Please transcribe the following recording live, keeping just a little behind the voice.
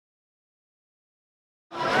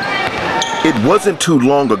It wasn't too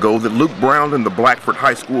long ago that Luke Brown and the Blackford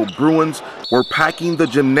High School Bruins were packing the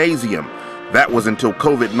gymnasium. That was until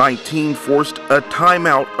COVID-19 forced a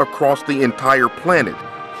timeout across the entire planet.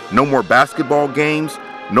 No more basketball games,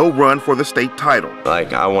 no run for the state title.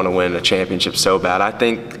 I want to win a championship so bad. I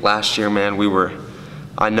think last year, man,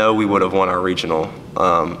 I know we would have won our regional.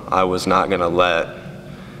 I was not going to let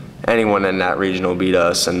anyone in that regional beat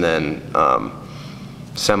us, and then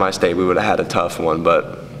semi-state we would have had a tough one,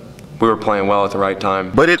 but we were playing well at the right time.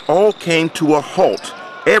 But it all came to a halt.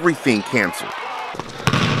 Everything canceled.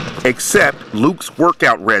 Except Luke's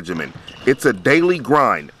workout regimen. It's a daily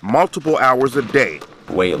grind, multiple hours a day.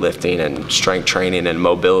 Weightlifting and strength training and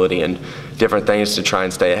mobility and different things to try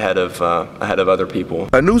and stay ahead of other people.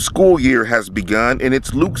 A new school year has begun, and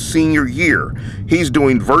it's Luke's senior year. He's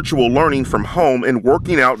doing virtual learning from home and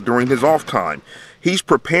working out during his off time. He's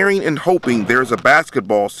preparing and hoping there's a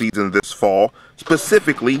basketball season this fall,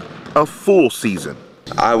 specifically a full season.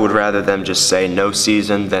 I would rather them just say no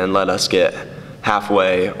season than let us get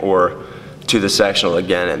halfway or to the sectional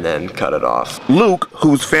again and then cut it off. Luke,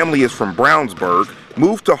 whose family is from Brownsburg,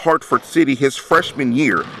 moved to Hartford City his freshman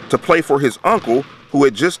year to play for his uncle, who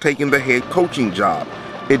had just taken the head coaching job.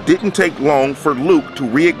 It didn't take long for Luke to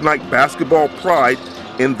reignite basketball pride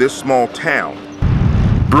in this small town.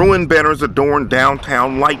 Bruin banners adorn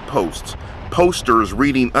downtown light posts. Posters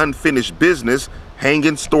reading unfinished business hang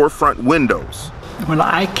in storefront windows. When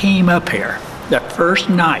I came up here, the first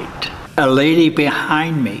night, a lady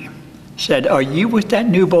behind me said, "Are you with that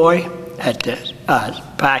new boy at the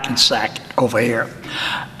packing sack over here?"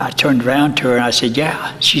 I turned around to her and I said,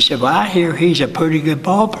 "Yeah." She said, "Well, I hear he's a pretty good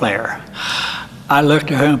ball player." I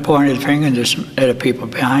looked at her and pointed the finger at the people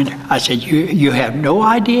behind her. I said, you have no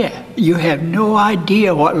idea. You have no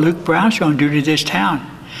idea what Luke Brown's going to do to this town.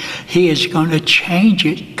 He is going to change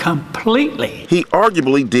it completely. He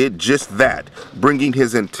arguably did just that, bringing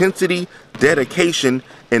his intensity, dedication,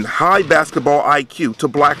 and high basketball IQ to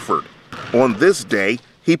Blackford. On this day,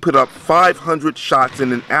 he put up 500 shots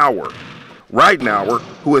in an hour. Ridenauer,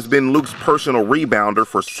 who has been Luke's personal rebounder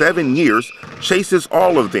for 7 years, chases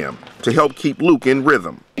all of them to help keep Luke in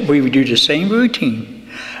rhythm. We would do the same routine,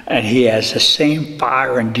 and he has the same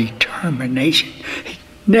fire and determination. He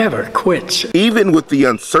never quits. Even with the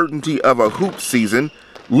uncertainty of a hoop season,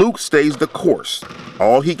 Luke stays the course.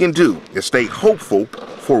 All he can do is stay hopeful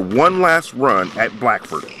for one last run at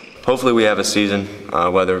Blackford. Hopefully we have a season,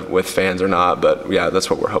 whether with fans or not, but yeah, that's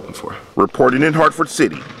what we're hoping for. Reporting in Hartford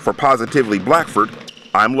City, for Positively Blackford,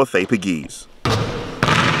 I'm Lefay Pegues.